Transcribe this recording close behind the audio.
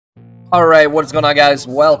Alright, what is going on, guys?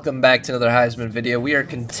 Welcome back to another Heisman video. We are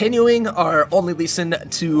continuing our Only Listen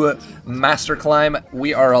to Master Climb.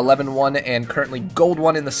 We are 11-1 and currently Gold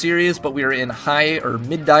 1 in the series, but we are in high or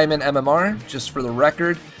mid-diamond MMR, just for the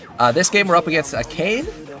record. This game we're up against a Kane,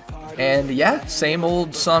 and yeah, same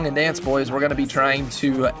old song and dance, boys. We're going to be trying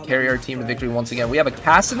to carry our team to victory once again. We have a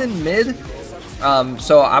Cassin in mid,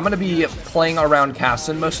 so I'm going to be playing around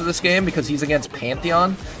Cassin most of this game because he's against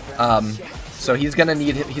Pantheon. So he's gonna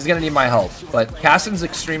need my help. But Cassin's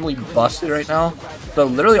extremely busted right now. So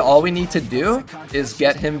literally all we need to do is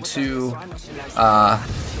get him to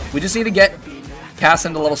we just need to get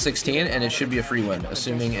Cassin to level 16 and it should be a free win,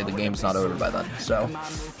 assuming the game's not over by then. So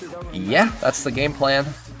yeah, that's the game plan.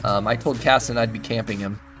 I told Cassin I'd be camping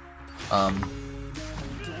him. I'm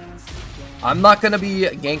not gonna be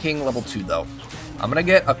ganking level 2 though. I'm gonna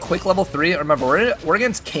get a quick level 3. Remember, we're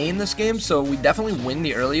against Kane this game, so we definitely win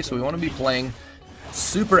the early, so we want to be playing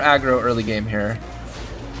super aggro early game here.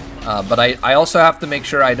 But I also have to make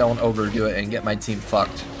sure I don't overdo it and get my team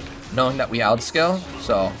fucked, knowing that we outscale,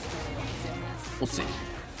 so we'll see.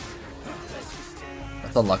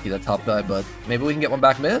 That's unlucky, that top guy, but maybe we can get one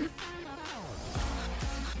back mid?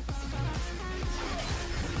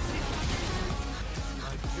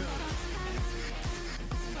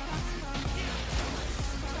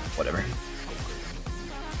 Whatever.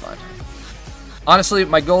 Fine. Honestly,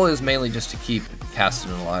 my goal is mainly just to keep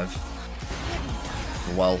Cassin alive.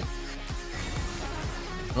 Well,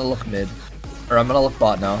 I'm gonna look mid. Or I'm gonna look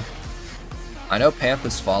bot now. I know Panth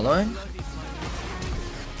is following.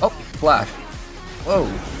 Oh, flash. Whoa.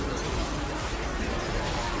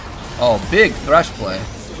 Oh, big Thresh play.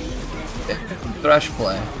 Big Thresh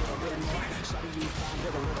play.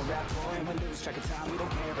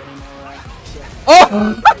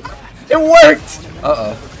 Oh! It worked!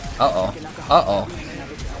 Uh-oh. Uh-oh. Uh-oh.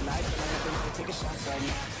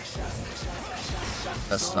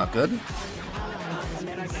 That's not good.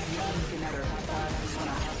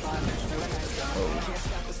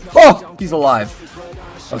 Oh! He's alive.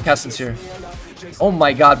 Oh, Cassin's here. Oh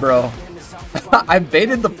my god, bro. I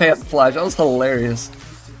baited the Panth flash. That was hilarious.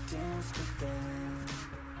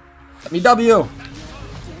 Let me W!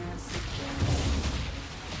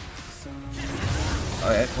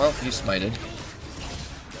 Alright, well, he smited.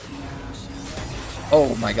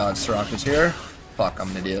 Oh my god, Sirach is here. Fuck, I'm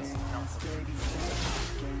an idiot.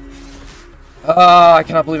 I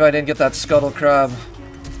cannot believe I didn't get that Scuttle Crab.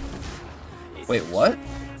 Wait, what?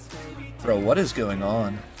 Bro, what is going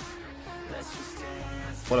on?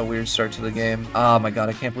 What a weird start to the game. Oh my god,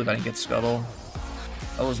 I can't believe I didn't get Scuttle.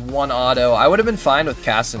 That was one auto. I would have been fine with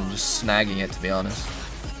Cassin just snagging it, to be honest.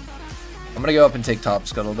 I'm gonna go up and take top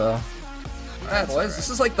Scuttle, though. Alright, boys, this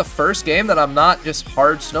is like the first game that I'm not just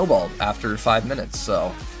hard snowballed after 5 minutes,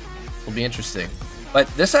 so it'll be interesting. But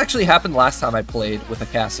this actually happened last time I played with a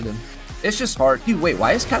Cassidon. It's just hard. Dude, wait,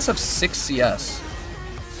 why does Cass have 6 CS?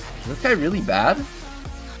 Is this guy really bad?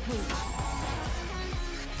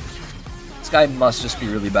 This guy must just be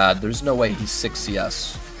really bad. There's no way he's 6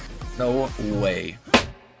 CS. No way.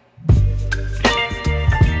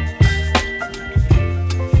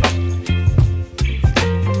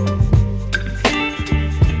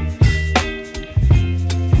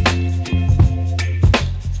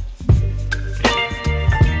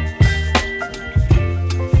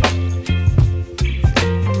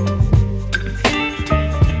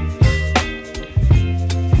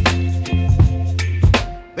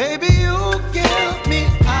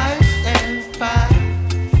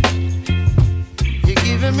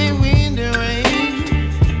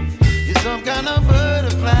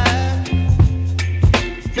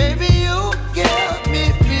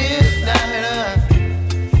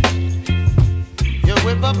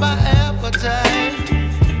 My appetite,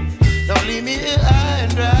 don't leave me here high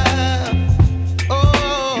and dry.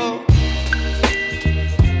 Oh,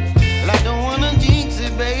 well, I don't wanna jinx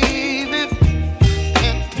it, baby,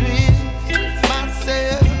 and twist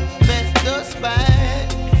myself at the spine.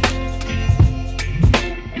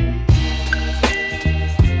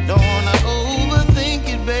 Don't wanna overthink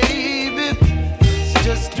it, baby. It's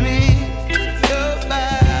just twist your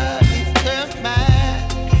body and mine.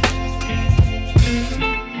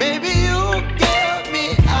 Baby, you give me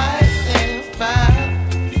ice and fire.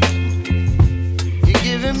 You're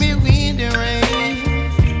giving me wind and rain.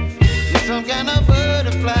 You're some kind of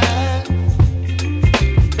butterfly.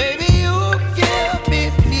 Baby, you give me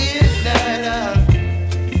midnight.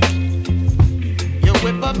 You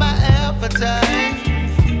whip up my appetite.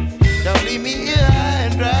 Don't leave me here high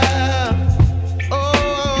and dry.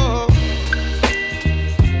 Oh,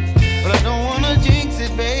 but I don't wanna jinx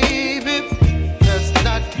it, baby. Let's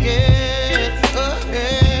not get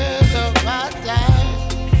ahead of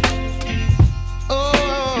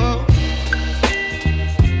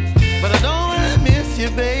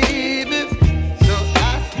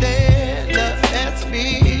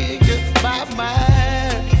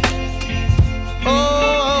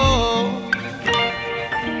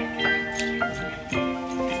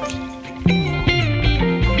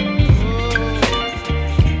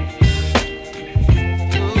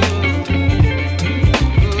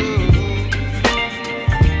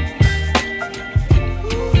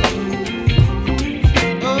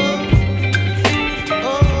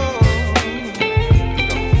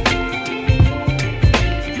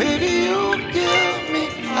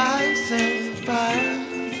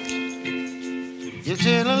You're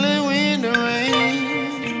chilling in the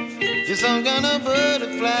rain. You're some kind of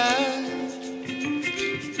butterfly.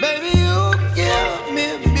 Baby, you give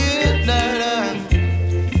me midnight.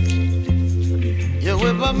 You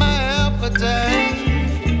whip up my appetite.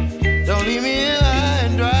 Don't leave me here high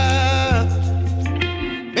and dry.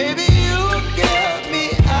 Baby, you give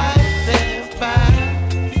me ice and fire.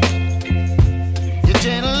 You're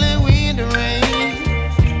channeling wind and rain.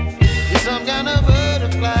 You're some kind of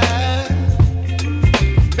butterfly.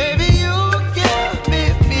 Baby, you give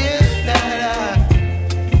me midnight.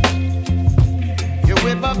 You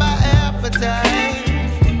whip up my appetite.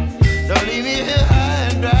 Don't leave me here high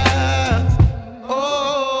and dry.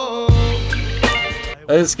 Oh.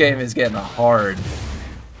 This game is getting hard.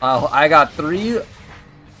 I got three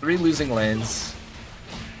losing lanes,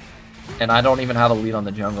 and I don't even have a lead on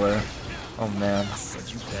the jungler. Oh man.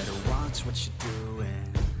 You better watch what you're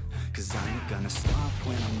doing, 'cause I ain't gonna stop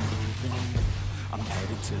when I'm moving. I'm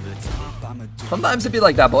headed to the top. I'm a Sometimes it be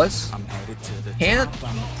like that, boys. I'm headed to the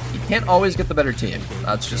You can't always get the better team.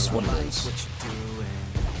 That's just what it is. what you're doing.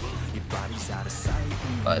 Your body's out of sight.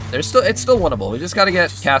 But it's still winnable. We just gotta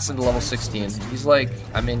get Cass into level 16. He's like,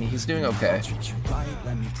 I mean, he's doing okay. Treat you right,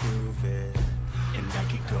 let me prove it. And I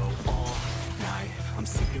could go all night. I'm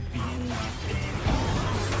sick of being nothing.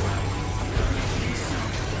 Alright, I'm gonna be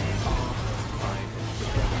something. Alright,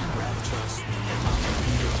 with every breath, trust me. I'm gonna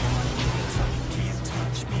be your one. You can't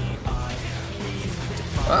touch me. I need to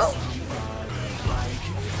find Well, somebody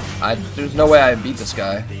like there's no way I beat this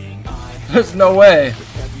guy. There's no way.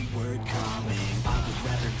 every word coming. I would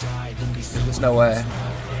rather die than be There's no way.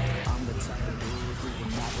 I'm the type of dude who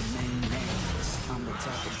will not remain nameless. I'm the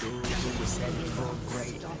type of dude who is headed for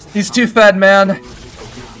great. He's too fed, man. Really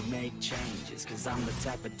make changes, 'cause I'm the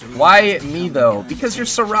type of dude. Why me though? Because you're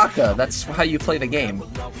Soraka. That's how you play the game.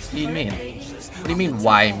 What do you mean? What do you mean,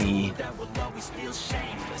 why me? That will always feel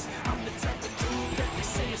shameless. I'm the type of dude that they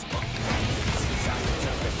say is fucking dangerous. 'Cause I'm the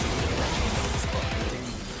type of dude that they say is fucking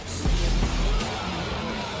dangerous.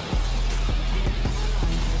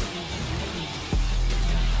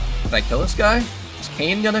 Can I kill this guy? Is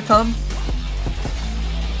Kane gonna come?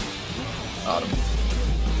 Got him.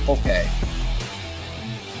 Okay.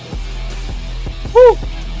 Woo!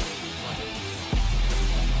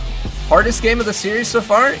 Hardest game of the series so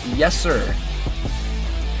far? Yes, sir.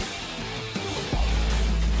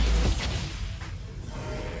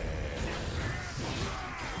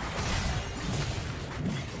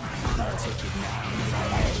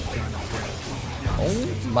 Oh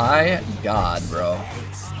my god, bro.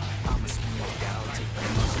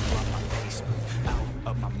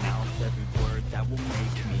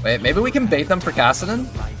 Wait, maybe we can bait them for Kassadin?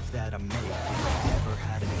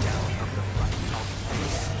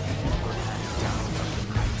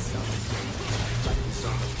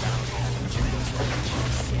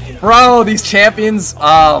 Bro, these champions,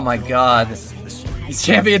 oh my god. These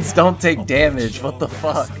champions don't take damage, what the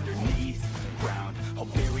fuck?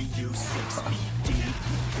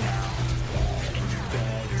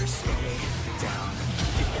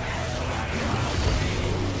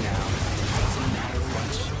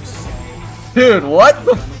 Dude, what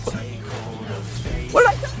the fuck? What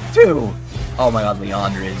did I do? Oh my god,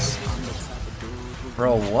 Leandre's.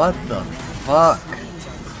 Bro, what the fuck?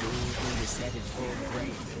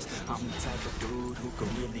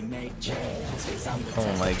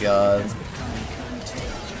 Oh my god.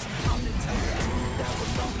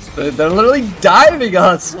 They're literally diving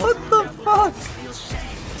us! What the fuck?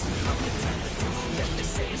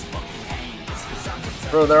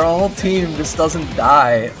 Bro, their whole team just doesn't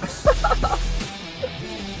die.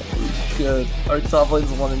 Holy shit. Our top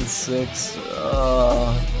lane's 1 in 6.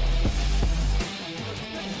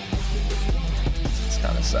 It's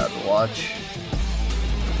kinda sad to watch.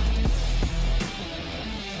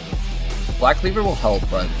 Black Cleaver will help,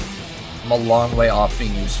 but I'm a long way off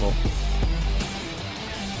being useful.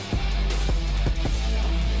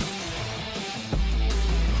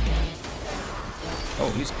 Oh,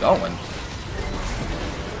 he's going.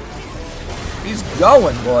 He's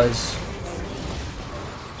going, boys.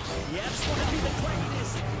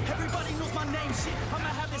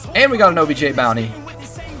 And we got an OBJ bounty.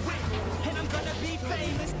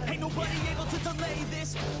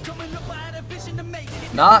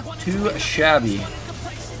 Not too shabby.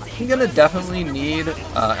 I'm gonna definitely need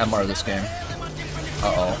MR this game.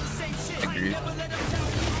 Uh-oh. Agreed.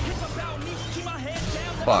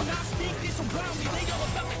 Fuck.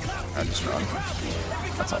 I just run.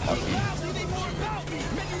 That's unlucky.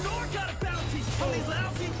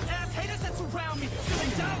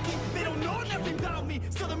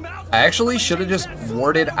 I actually should have just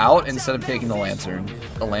warded out instead of taking the lantern.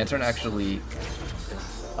 The lantern actually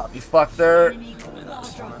Got me fucked there.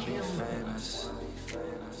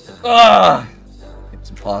 Ugh! It's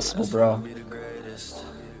impossible, bro.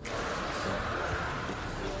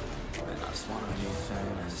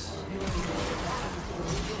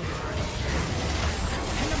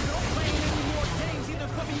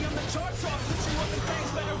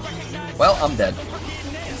 Well, I'm dead.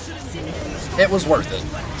 It was worth it.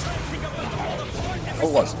 Oh,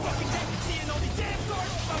 it wasn't.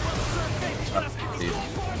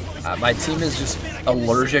 My team is just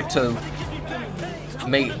allergic to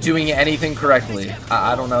doing anything correctly.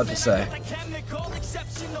 I don't know what to say.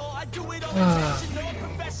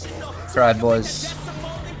 Cried, boys.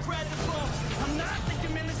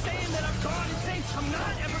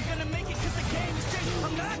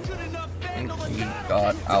 I think he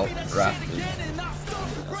got out-drafted.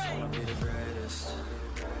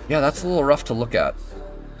 Yeah, that's a little rough to look at.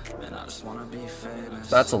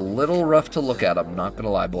 That's a little rough to look at, I'm not gonna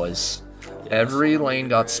lie, boys. Every lane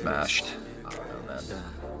got smashed. I don't know, man.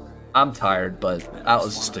 I'm tired, but that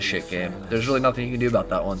was just a shit game. There's really nothing you can do about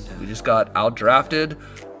that one. We just got out-drafted,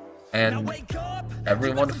 and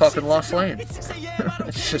everyone fucking lost lane.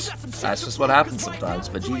 That's just what happens sometimes.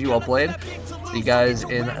 But GG, well played. See you guys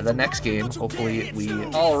in the next game. Hopefully we...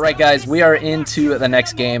 Alright guys, we are into the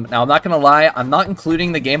next game. Now I'm not gonna lie, I'm not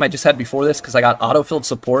including the game I just had before this because I got auto-filled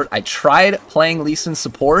support. I tried playing Lee Sin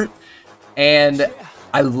support, and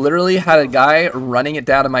I literally had a guy running it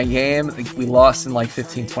down in my game. I think we lost in like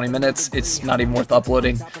 15-20 minutes. It's not even worth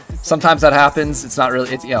uploading. Sometimes that happens. It's not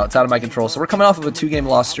really, it's out of my control. So we're coming off of a 2-game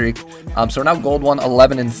loss streak. So we're now gold 1,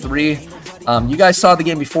 11-3. You guys saw the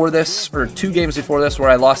game before this, or 2 games before this, where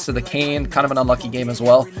I lost to the Kane. Kind of an unlucky game as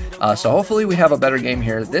well. So hopefully we have a better game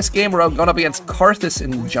here. This game we're going up against Karthus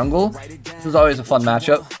in the jungle. This is always a fun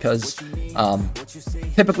matchup because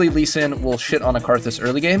typically Lee Sin will shit on a Karthus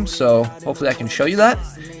early game. So hopefully I can show you that.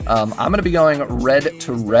 I'm going to be going red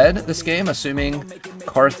to red this game, assuming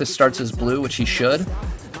Karthus starts as blue, which he should.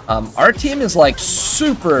 Our team is like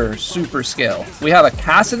super scale. We have a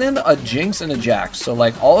Kassadin, a Jinx, and a Jax. So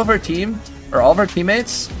like all of our team, or all of our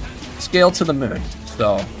teammates, scale to the moon.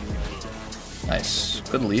 So nice.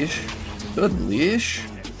 Good leash. Good leash.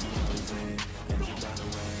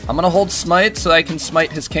 I'm gonna hold smite so I can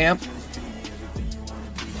smite his camp.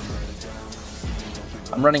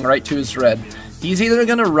 I'm running right to his red. He's either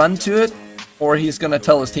gonna run to it, or he's gonna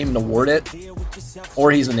tell his team to ward it,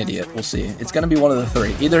 or he's an idiot. We'll see. It's gonna be one of the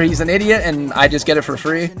three. Either he's an idiot and I just get it for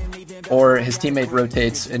free, or his teammate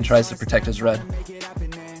rotates and tries to protect his red.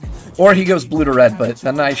 Or he goes blue to red, but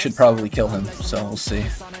then I should probably kill him, so we'll see.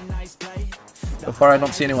 So far I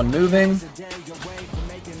don't see anyone moving.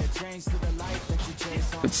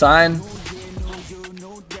 Good sign.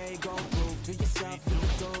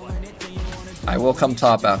 I will come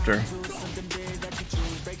top after.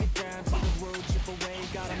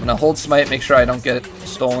 I'm gonna hold smite, make sure I don't get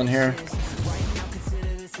stolen here.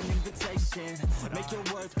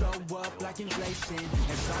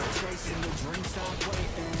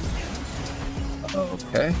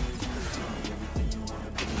 Okay.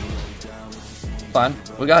 Fine.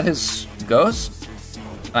 We got his ghost.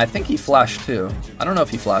 And I think he flashed too. I don't know if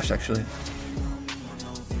he flashed actually.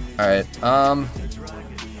 Alright, I'm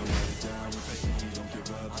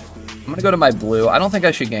gonna go to my blue. I don't think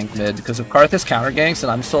I should gank mid, because if Karthus counter ganks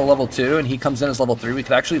and I'm still level 2 and he comes in as level 3, we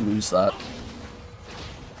could actually lose that.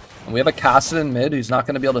 And we have a Kassadin mid who's not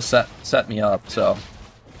gonna be able to set me up, so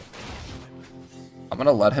I'm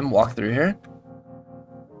gonna let him walk through here.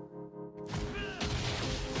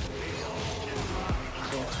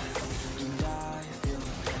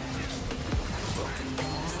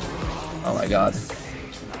 Oh my god.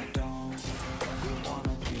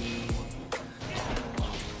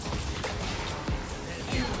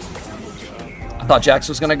 I thought Jax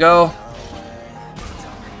was gonna go.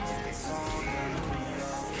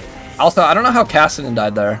 Also, I don't know how Kassadin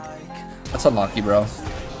died there. That's unlucky, bro.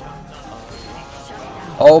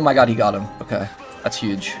 Oh my god, he got him. Okay, that's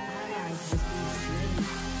huge.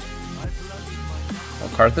 Well,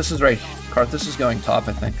 Karthus is right. Karthus is going top,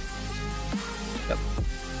 I think. Yep.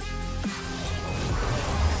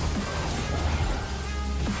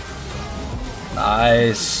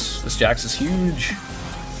 Nice. This Jax is huge.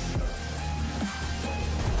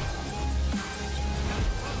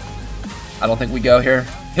 I don't think we go here.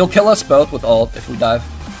 He'll kill us both with ult if we dive.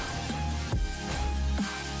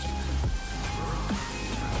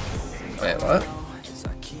 Wait, what?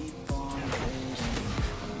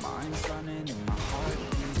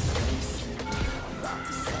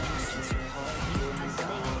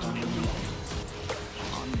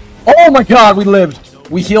 Oh my god, we lived!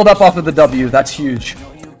 We healed up off of the W. That's huge.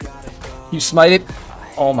 You smite it.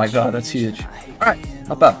 Oh my god, that's huge. Alright,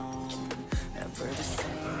 not bad.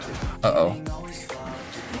 Uh-oh.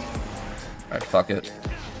 Alright, fuck it.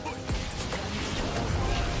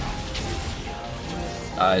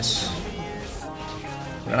 Nice.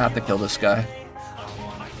 We're gonna have to kill this guy.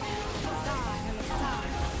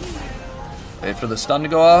 Wait for the stun to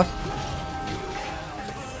go off.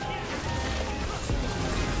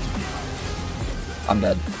 I'm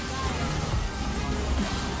dead.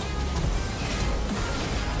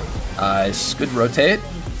 Nice. Good rotate.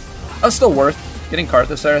 That's still worth. Getting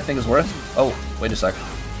Karthus there I think is worth. Oh, wait a sec.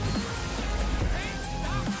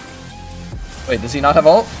 Wait, does he not have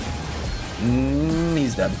ult?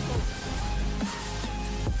 He's dead.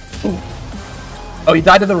 Ooh. Oh, he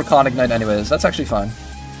died to the Recon Ignite anyways. That's actually fine.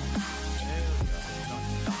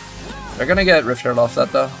 They're gonna get Rift Shard off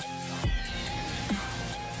that though.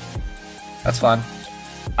 That's fine.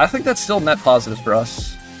 I think that's still net positive for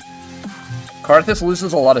us. Karthus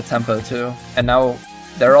loses a lot of tempo too, and now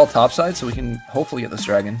they're all topside, so we can hopefully get this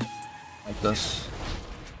dragon like this.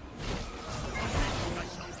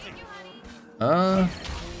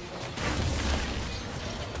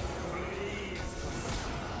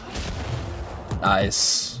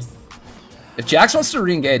 Nice. If Jax wants to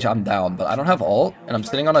re-engage, I'm down, but I don't have ult, and I'm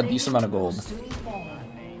sitting on a decent amount of gold.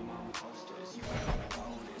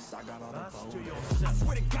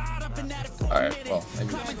 Alright, well,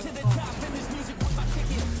 maybe.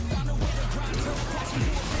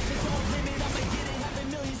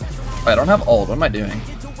 Wait, I don't have ult. What am I doing?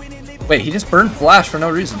 Wait, he just burned flash for no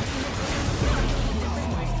reason.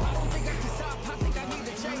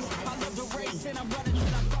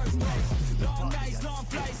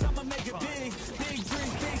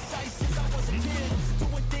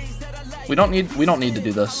 We don't need to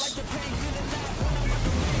do this.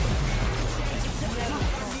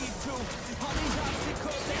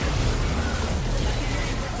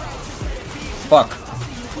 Fuck.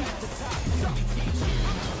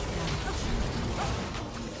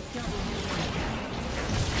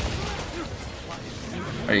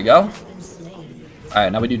 There you go.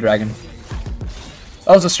 Alright, now we do dragon.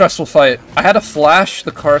 That was a stressful fight. I had to flash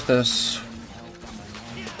the Karthus.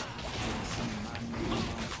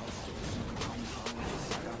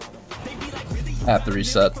 I have to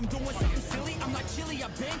reset.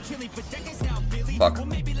 Fuck.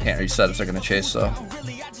 Can't reset if they're gonna chase, so.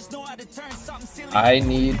 I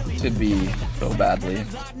need to be so badly.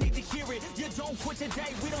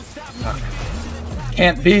 Fuck.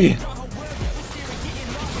 Can't be.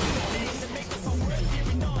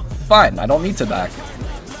 Fine, I don't need to back.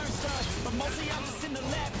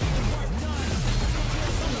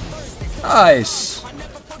 Nice.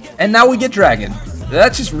 And now we get dragon.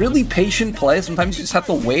 That's just really patient play. Sometimes you just have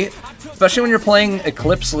to wait. Especially when you're playing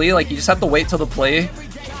Eclipse Lee, like you just have to wait till the play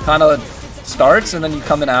kind of starts and then you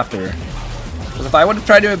come in after. Because if I would have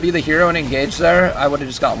tried to be the hero and engage there, I would have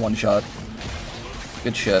just gotten one shot.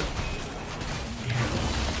 Good shit.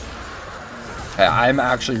 Okay, I'm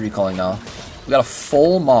actually recalling now. We got a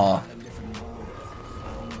full maw.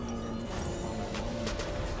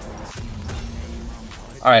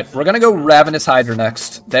 Alright, we're gonna go Ravenous Hydra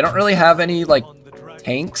next. They don't really have any, like,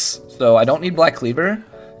 tanks, so I don't need Black Cleaver.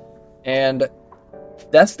 And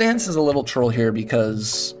Death Dance is a little troll here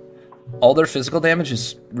because all their physical damage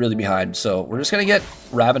is really behind. So we're just gonna get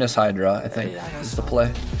Ravenous Hydra, I think, is the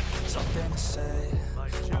play.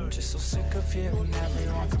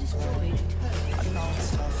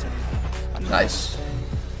 Nice.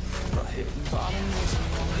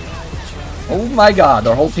 Oh my god,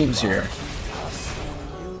 our whole team's here.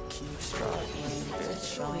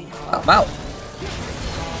 I'm out.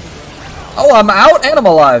 Oh, I'm out and I'm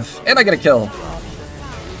alive. And I get a kill.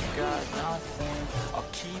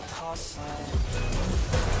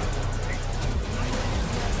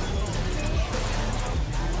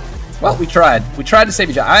 Well, we tried. We tried to save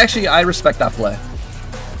each other. I respect that play.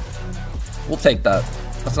 We'll take that.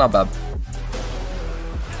 That's not bad.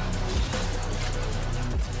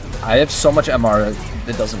 I have so much MR,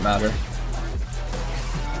 it doesn't matter.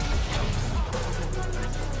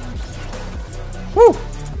 Woo!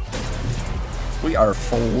 We are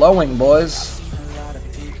flowing, boys.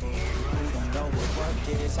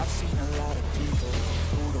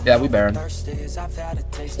 Yeah, we Baron.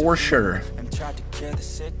 For sure.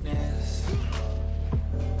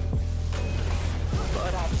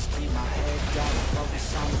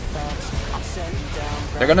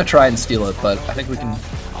 They're gonna try and steal it, but I think we can.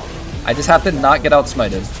 I just have to not get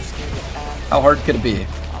outsmited. How hard could it be?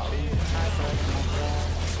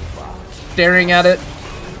 Staring at it.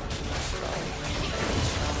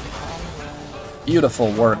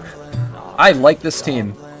 Beautiful work. I like this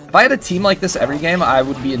team. If I had a team like this every game, I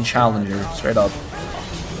would be in Challenger, straight up.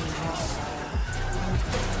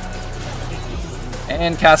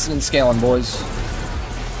 And casting and scaling, boys.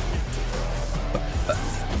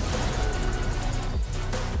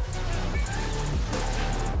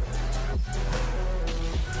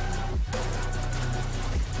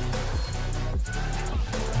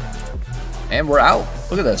 And we're out.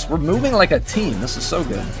 Look at this. We're moving like a team. This is so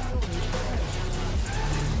good.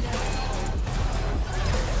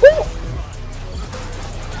 Woo!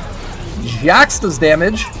 Jax does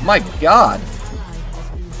damage. My god.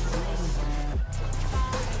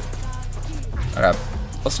 Alright.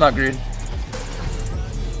 Let's not greed.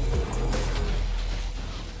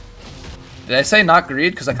 Did I say not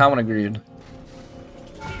greed? Because I kind of want to greed.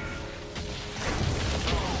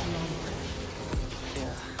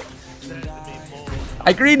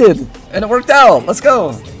 I greeted, and it worked out. Let's go.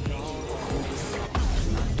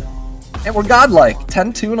 And we're godlike.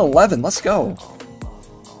 10, 2, and 11. Let's go.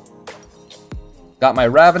 Got my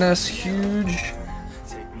Ravenous. Huge.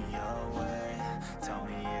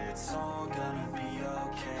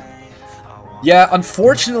 Yeah,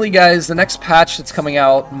 unfortunately, guys, the next patch that's coming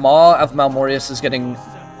out, Maw of Malmorius is getting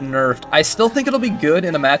nerfed. I still think it'll be good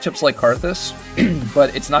in a matchups like Karthus,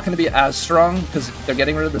 but it's not going to be as strong because they're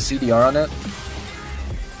getting rid of the CDR on it.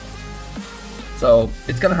 So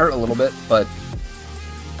it's going to hurt a little bit, but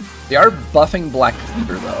they are buffing Black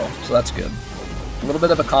Cleaver though, so that's good. A little bit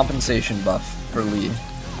of a compensation buff for Lee.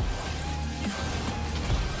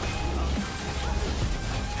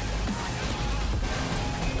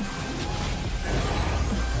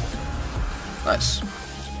 Nice.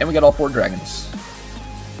 And we got all 4 dragons.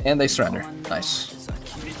 And they surrender. Nice.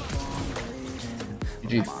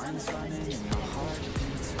 GG.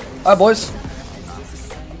 Alright, boys.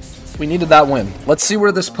 We needed that win. Let's see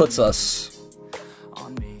where this puts us.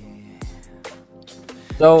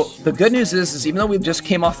 So, the good news is even though we just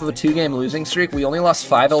came off of a 2-game losing streak, we only lost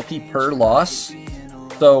 5 LP per loss.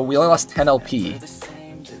 So, we only lost 10 LP.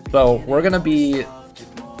 So, we're going to be...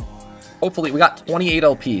 Hopefully, we got 28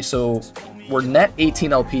 LP, so we're net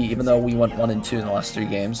 18 LP, even though we went 1 and 2 in the last 3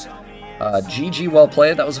 games. GG, well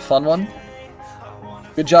played. That was a fun one.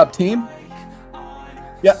 Good job, team.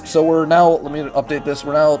 Yeah, so we're now, let me update this,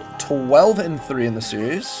 we're now 12 and 3 in the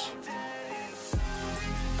series.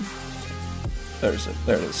 There it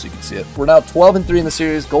is, so you can see it. We're now 12 and 3 in the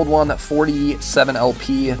series, gold 1 at 47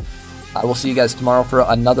 LP. I will see you guys tomorrow for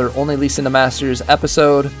another Only Lee Sin the Masters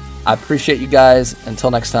episode. I appreciate you guys.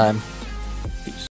 Until next time.